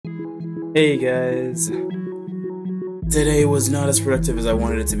Hey guys, today was not as productive as I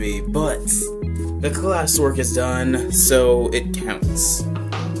wanted it to be, but the classwork is done, so it counts.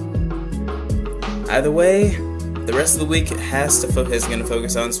 Either way, the rest of the week is going to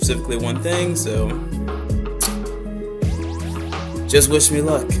focus on specifically one thing, so just wish me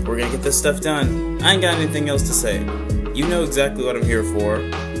luck. We're going to get this stuff done. I ain't got anything else to say. You know exactly what I'm here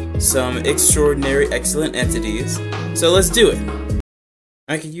for. Some extraordinary, excellent entities, so let's do it.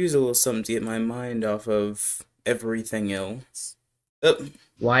 I could use a little something to get my mind off of everything else.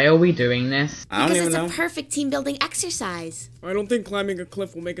 Why are we doing this? I don't even know. Because it's a perfect team-building exercise. I don't think climbing a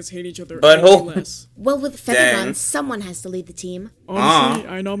cliff will make us hate each other any Butthole. less. Well, with feather runs, someone has to lead the team. Honestly,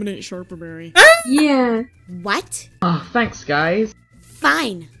 I nominate Sharperberry. Yeah. What? Oh, thanks, guys.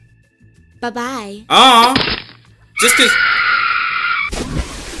 Fine. Bye-bye. Just cause...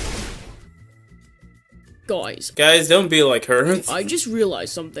 Guys, don't be like her. I just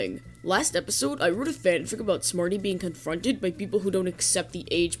realized something. Last episode, I wrote a fanfic about Smarty being confronted by people who don't accept the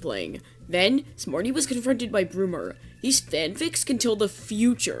age playing. Then, Smarty was confronted by Broomer. These fanfics can tell the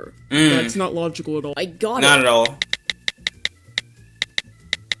future. That's not logical at all. I got it. Not at all.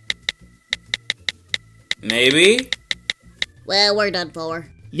 Maybe? Well, we're done for.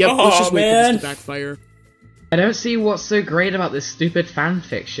 Yep, let's just wait for this to backfire. I don't see what's so great about this stupid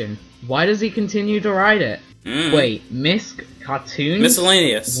fanfiction. Why does he continue to write it? Wait, cartoon?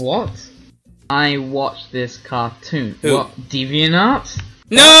 Miscellaneous. What? I watched this cartoon. Who? What? DeviantArt?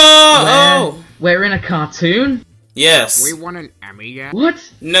 No! We're in a cartoon? Yes. We won an Emmy yet? What?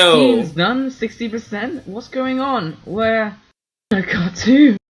 No. Scenes done? 60%? What's going on? We're in a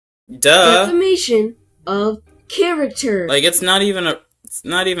cartoon. Duh. Defamation of character. Like, it's not even a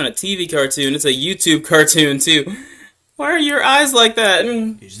TV cartoon, it's a YouTube cartoon, too. Why are your eyes like that?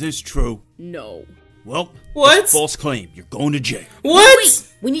 Is this true? No. Well, What? that's a false claim. You're going to jail. What? Wait,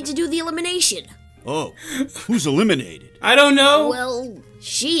 we need to do the elimination. Oh, who's eliminated? I don't know. Well,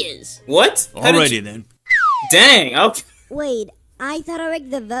 she is. What? How did Alrighty you- then. Dang, okay. Wait, I thought I rigged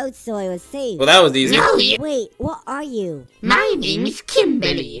the vote so I was safe. Well, that was easy. Wait, what are you? My name is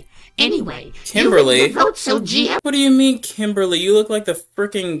Kimberly. Anyway, Kimberly? you vote so GM. What do you mean, Kimberly? You look like the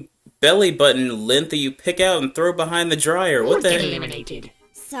frickin' belly button lint that you pick out and throw behind the dryer. What the Get heck? eliminated.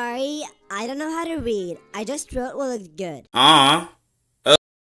 Sorry, I don't know how to read. I just wrote what looked good.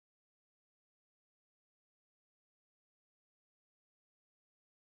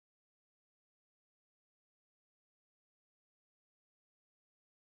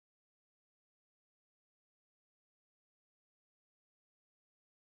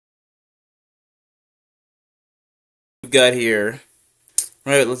 We've got here.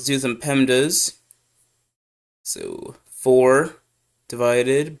 Right, let's do some PEMDAs. So, 4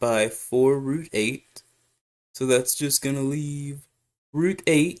 divided by 4 root 8. So that's just gonna leave root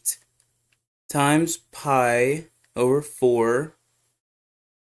 8 times pi over 4.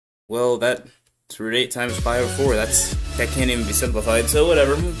 Well, that's root 8 times pi over 4. That can't even be simplified, so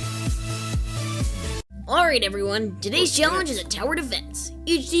whatever. Alright, everyone. Today's challenge is a tower defense.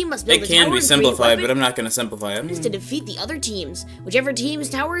 Each team must build It a can tower be and simplified, create but I'm not gonna simplify weapons it. to defeat the other teams. Whichever team's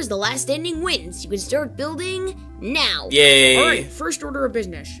tower is the last standing wins. You can start building now. Yay! Alright, first order of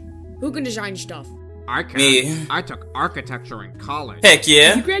business. Who can design stuff? I can. Me. I took architecture in college. Heck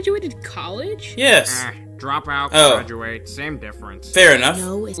yeah! You graduated college? Yes. Drop out, Oh. graduate, same difference. Fair enough.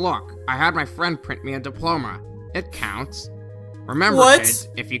 No, it's Look, I had my friend print me a diploma. It counts. Remember, What? kids,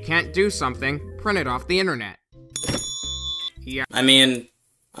 if you can't do something, print it off the internet. Yeah. I mean,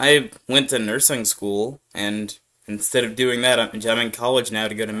 I went to nursing school, and instead of doing that, I'm in college now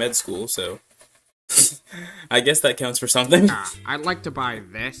to go to med school, so I guess that counts for something. I'd like to buy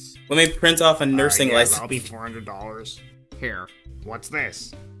this. Let me print off a nursing Yeah, license. that'll be $400. Here, what's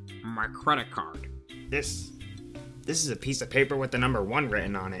this? My credit card. This is a piece of paper with the number 1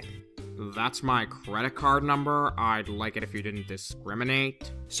 written on it. That's my credit card number. I'd like it if you didn't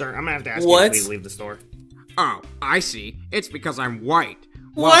discriminate. Sir, I'm gonna have to ask What? you to please leave the store. Oh, I see. It's because I'm white.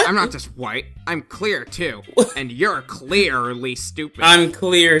 Well, What? I'm not just white. I'm clear, too. And you're clearly stupid. I'm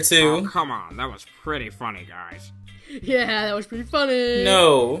clear, Oh, too. come on. That was pretty funny, guys. Yeah, that was pretty funny.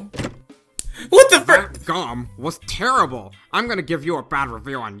 No. What the frick? That gum was terrible. I'm gonna give you a bad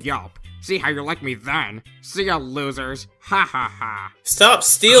review on Yelp. See how you like me then. See ya, losers. Ha ha ha. Stop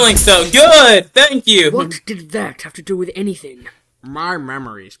stealing stuff. Good! Thank you! What did that have to do with anything? My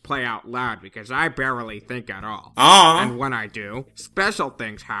memories play out loud because I barely think at all. Aw. And when I do, special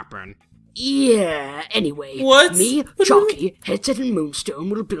things happen. Yeah, anyway. What? Me, Chalky, Headset, and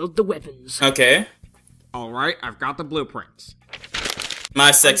Moonstone will build the weapons. Okay. Alright, I've got the blueprints. My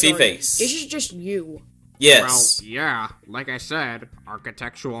sexy Sorry, face. This is just you. Yes. Well, yeah, like I said,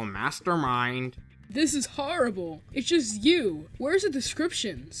 architectural mastermind. This is horrible. It's just you. Where's the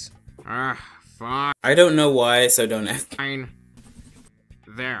descriptions? Fine. I don't know why, so don't ask.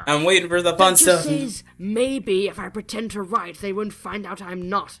 There. I'm waiting for the fun stuff. Says, maybe if I pretend to write, they won't find out I'm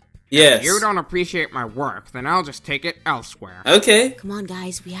not. Yes. If you don't appreciate my work, then I'll just take it elsewhere. Okay. Come on,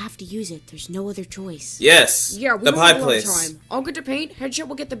 guys. We have to use it. There's no other choice. Yes. Yeah, we the don't pie have a lot of place. time. I'll get the paint, Headshot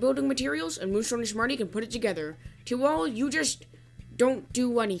will get the building materials, and Moonstone and Smarty can put it together. T-Wall, you just don't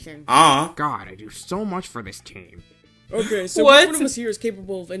do anything. God, I do so much for this team. Okay, so What? which one of us here is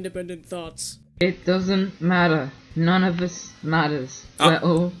capable of independent thoughts? It doesn't matter. None of this matters. We're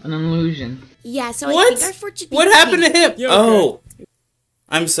all an illusion. Yeah, so I What? think our fort should be What happened to him? Yeah, Oh.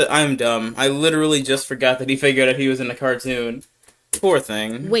 I'm dumb. I literally just forgot that he figured out he was in a cartoon. Poor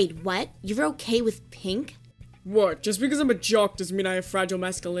thing. Wait, what? You're okay with pink? What? Just because I'm a jock doesn't mean I have fragile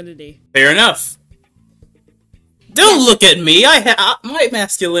masculinity. Fair enough. Don't look at me. My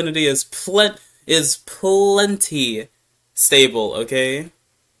masculinity is plenty stable, okay?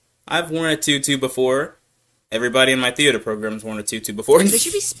 I've worn a tutu before. Everybody in my theater program's worn a tutu before. There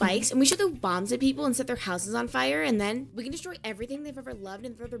should be spikes, and we should throw bombs at people and set their houses on fire, and then we can destroy everything they've ever loved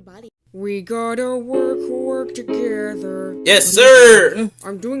and throw their body. We gotta work together. Yes, sir!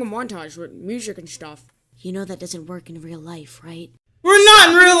 I'm doing a montage with music and stuff. You know that doesn't work in real life, right? We're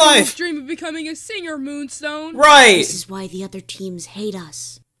not in real life! Dream of becoming a singer, Moonstone. Right! This is why the other teams hate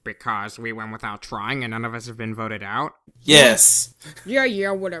us. Because we went without trying and none of us have been voted out? Yes.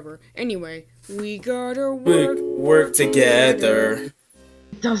 Yeah, whatever. Anyway, we gotta work together.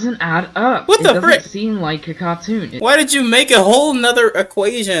 It doesn't add up. What the It frick? doesn't seem like a cartoon. Why did you make a whole nother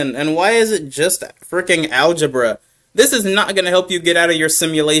equation? And why is it just freaking algebra? This is not gonna help you get out of your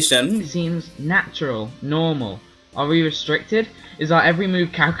simulation. It seems natural, normal. Are we restricted? Is our every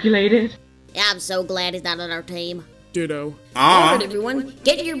move calculated? Yeah, I'm so glad he's not on our team. Ditto. Alright, everyone,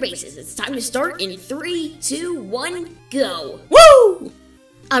 get to your bases. It's time to start in 3, 2, 1, go. Woo!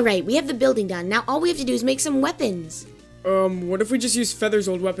 Alright, we have the building done. Now all we have to do is make some weapons. What if we just used Feather's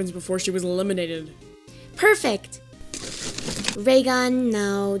old weapons before she was eliminated? Perfect. Ray gun,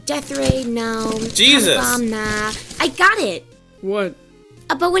 no. Death ray, no. Jesus. Bomb, nah. I got it. What?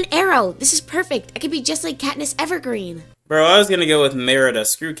 A bow and arrow. This is perfect. I could be just like Katniss Evergreen. Bro, I was gonna go with Merida.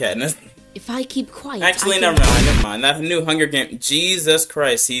 Screw Katniss. If I keep quiet, Actually, I never mind. That new Hunger Game. Jesus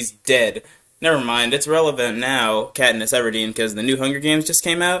Christ, he's dead. Never mind, it's relevant now, Katniss Everdeen, because the new Hunger Games just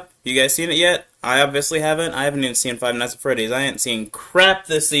came out. You guys seen it yet? I obviously haven't. I haven't even seen Five Nights at Freddy's. I ain't seen crap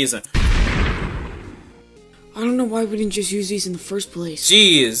this season. I don't know why we didn't just use these in the first place.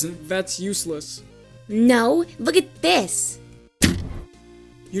 Jeez. That's useless. No, look at this.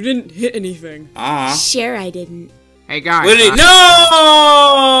 You didn't hit anything. Sure I didn't. Hey guys. What did he?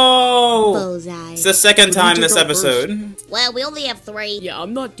 No! Bullseye. It's the second time this episode. Well, we only have 3. Yeah,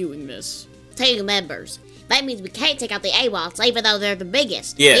 I'm not doing this. 2 members. That means we can't take out the AWOLs, even though they're the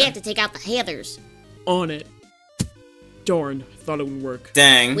biggest. Yeah. We have to take out the Heathers. On it. Darn, thought it would work.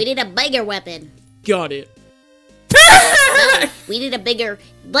 Dang. We need a bigger weapon. Got it. No, we need a bigger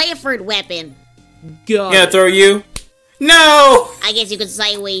Blanford weapon. Got Gonna it. throw you? No! I guess you could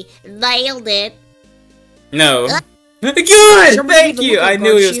say we nailed it. No. Good! Somebody Thank leave the you! I lookout knew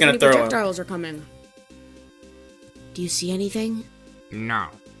guard, he see was if gonna any throw him. projectiles are coming. Do you see anything? No.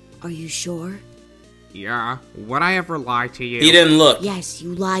 Are you sure? Yeah, would I ever lie to you? He didn't look. Yes,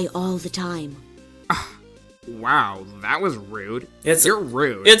 you lie all the time. Wow, that was rude. It's- You're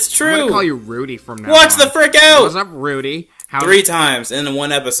rude. it's I'm true. gonna call you Rudy from now Watch on. the frick out! What's up, Rudy? How's 3 times in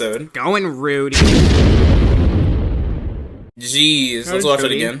one episode. going, Rudy? Jeez, let's watch it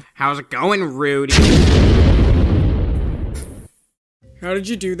Rudy? again. How's it going, Rudy? How did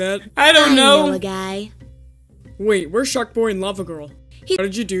you do that? I don't I know know. a guy. Wait, where's Shark Boy and Lava Girl? How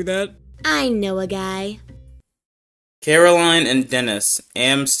did you do that? I know a guy. Caroline and Dennis.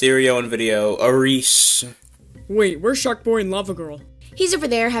 Am stereo and video. Arish. Wait, where's Shark Boy and Lava Girl? He's over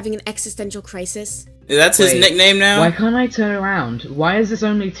there having an existential crisis. That's his Wait, nickname now? Why can't I turn around? Why is this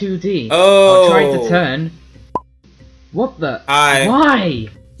only 2D? Oh. I'll try to turn. What the? Why?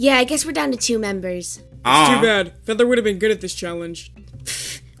 Yeah, I guess we're down to 2 members. It's too bad. Feather would have been good at this challenge.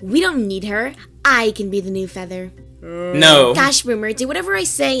 We don't need her. I can be the new Feather. No. Gosh, Broomer, do whatever I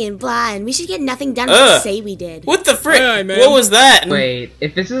say and blah, and we should get nothing done if we say we did. What the frick? Aye, aye, man. What was that? Wait,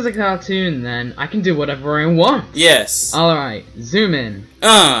 if this is a cartoon, then I can do whatever I want. Yes. Alright, zoom in.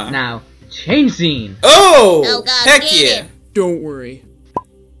 Uh. Now, change scene. Oh! Oh, God, Heck get yeah. it. Don't worry.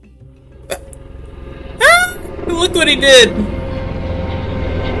 Look what he did.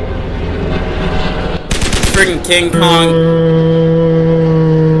 Friggin' King Kong.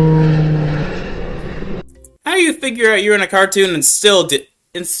 figure out you're in a cartoon and still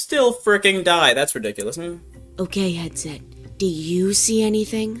fricking die? That's ridiculous. Okay, headset. Do you see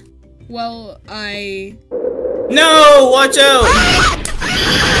anything? Well, No! Watch out!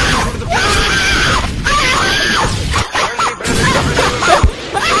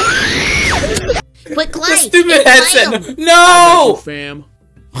 Quick, Clay! The stupid It's headset! Lyle. No! Fam.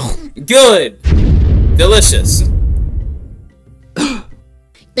 Good. Delicious.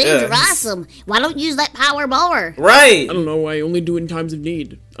 Things Yeah. are awesome. Why don't you use that power more? Right! I don't know, I only do it in times of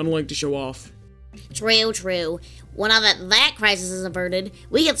need. I don't like to show off. True. Well, now that crisis is averted,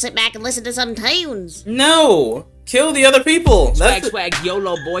 we can sit back and listen to some tunes. No! Kill the other people! Swag,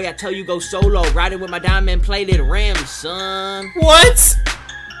 YOLO, boy, I tell you go solo. Riding with my diamond-plated rims, son. What?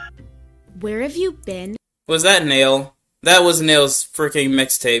 Where have you been? Was that Nail? That was Nail's freaking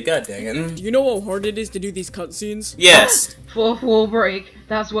mixtape. God dang it. Do you know how hard it is to do these cutscenes? Yes. Fourth wall break.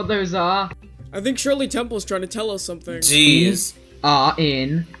 That's what those are. I think Shirley Temple's trying to tell us something. Jeez. Are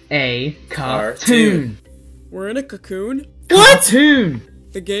in a cartoon. We're in a cocoon? What? Cartoon.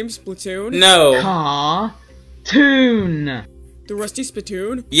 The game Splatoon? No. Cartoon. The Rusty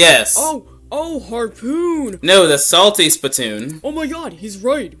Spittoon? Yes. Oh, Harpoon! No, the salty spittoon. Oh my god, he's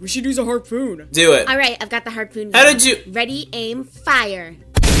right. We should use a harpoon. Do it. Alright, I've got the harpoon. How did you... Ready, aim, fire.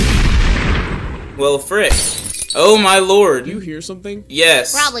 Well, frick. Oh my lord. Do you hear something?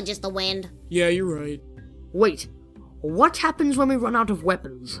 Yes. Probably just the wind. Yeah, you're right. Wait, what happens when we run out of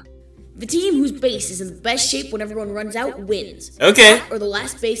weapons? The team whose base is in the best shape when everyone runs out wins. Okay. Or the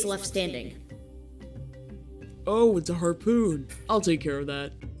last base left standing. Oh, it's a harpoon. I'll take care of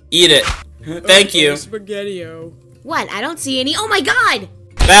that. Eat it. Thank you. Spaghetti-o. What? I don't see any. Oh my god!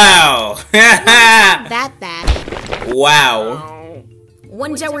 Bow. That bad. Wow.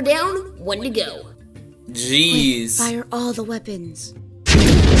 One tower down, one to go. Jeez. Fire all the weapons.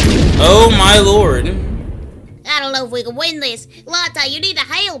 Oh my lord. I don't know if we can win this. Lata, you need to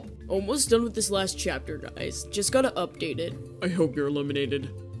help. Almost done with this last chapter, guys. Just gotta update it. I hope you're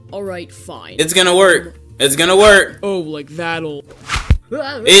eliminated. Alright, fine. It's gonna work. It's gonna work. Oh, like that'll...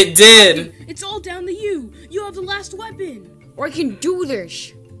 It did. It's all down to you. You have the last weapon. I can do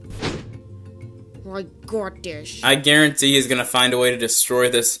this. I got this. I guarantee he's gonna find a way to destroy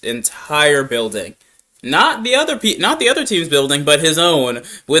this entire building. Not the other team's building, but his own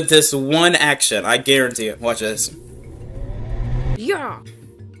with this one action. I guarantee it. Watch this. Yeah.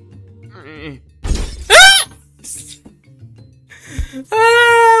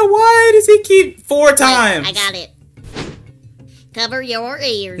 Why does he keep 4 times? I got it. Cover your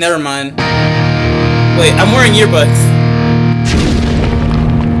ears. Never mind. Wait, I'm wearing earbuds.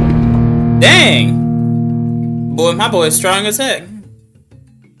 Dang! Boy, my boy's strong as heck.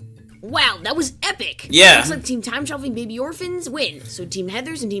 Wow, that was epic. Yeah. Looks like Team Time Shelving Baby Orphans win. So Team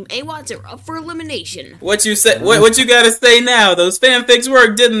Heathers and Team AWATS are up for elimination. What you say? What you gotta say now? Those fanfics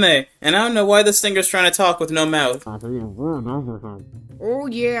worked, didn't they? And I don't know why this singer's trying to talk with no mouth. Oh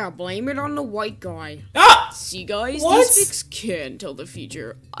yeah, blame it on the white guy. Ah! See guys, What? these fics can tell the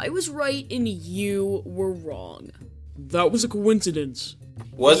future. I was right and you were wrong. That was a coincidence.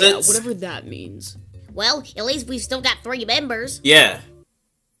 Was Yeah, it? whatever that means. Well, at least we've still got 3 members. Yeah.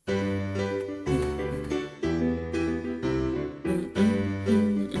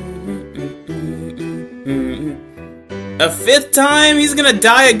 A 5th time? He's gonna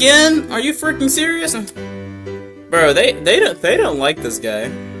die again? Are you freaking serious? Bro, they don't like this guy.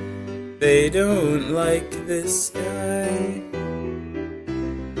 They don't like this guy.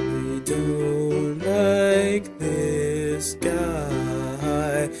 They don't like this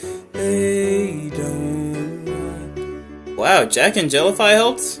guy. They don't like... Wow, Jack and Jellify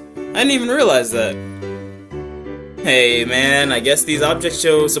helped? I didn't even realize that. Hey man, I guess these object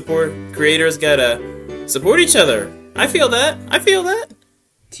show support creators gotta support each other. I feel that. I feel that.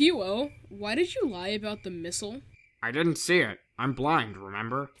 T.O., why did you lie about the missile? I didn't see it. I'm blind,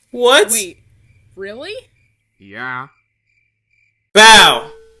 remember? What? Wait, really? Yeah.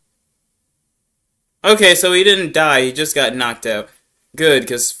 Bow! Okay, so he didn't die, he just got knocked out. Good,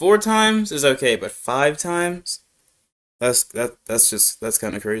 because 4 times is okay, but 5 times? That's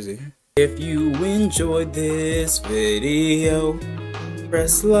kind of crazy. If you enjoyed this video,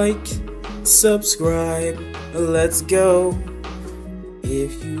 press like, subscribe, let's go.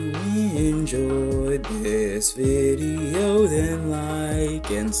 If you enjoyed this video, then like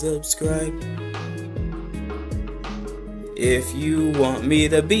and subscribe. If you want me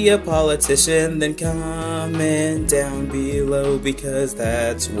to be a politician, then comment down below, because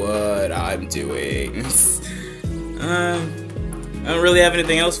that's what I'm doing. I don't really have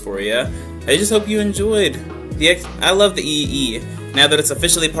anything else for you. I just hope you enjoyed. I love the EE. Now that it's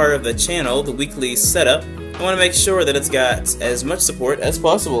officially part of the channel, the weekly setup, I want to make sure that it's got as much support as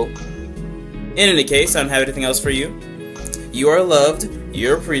possible. In any case, I don't have anything else for you. You are loved,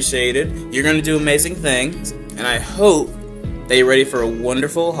 you're appreciated, you're going to do amazing things, and I hope that you're ready for a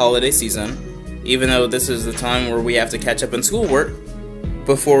wonderful holiday season, even though this is the time where we have to catch up in schoolwork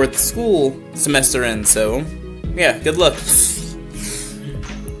before the school semester ends, so yeah, good luck.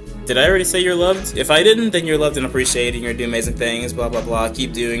 Did I already say you're loved? If I didn't, then you're loved and appreciated, and you're doing amazing things, blah blah blah,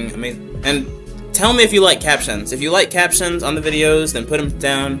 keep doing amazing, and tell me if you like captions. If you like captions on the videos, then put them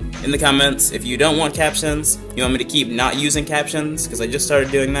down in the comments. If you don't want captions, you want me to keep not using captions, because I just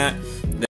started doing that,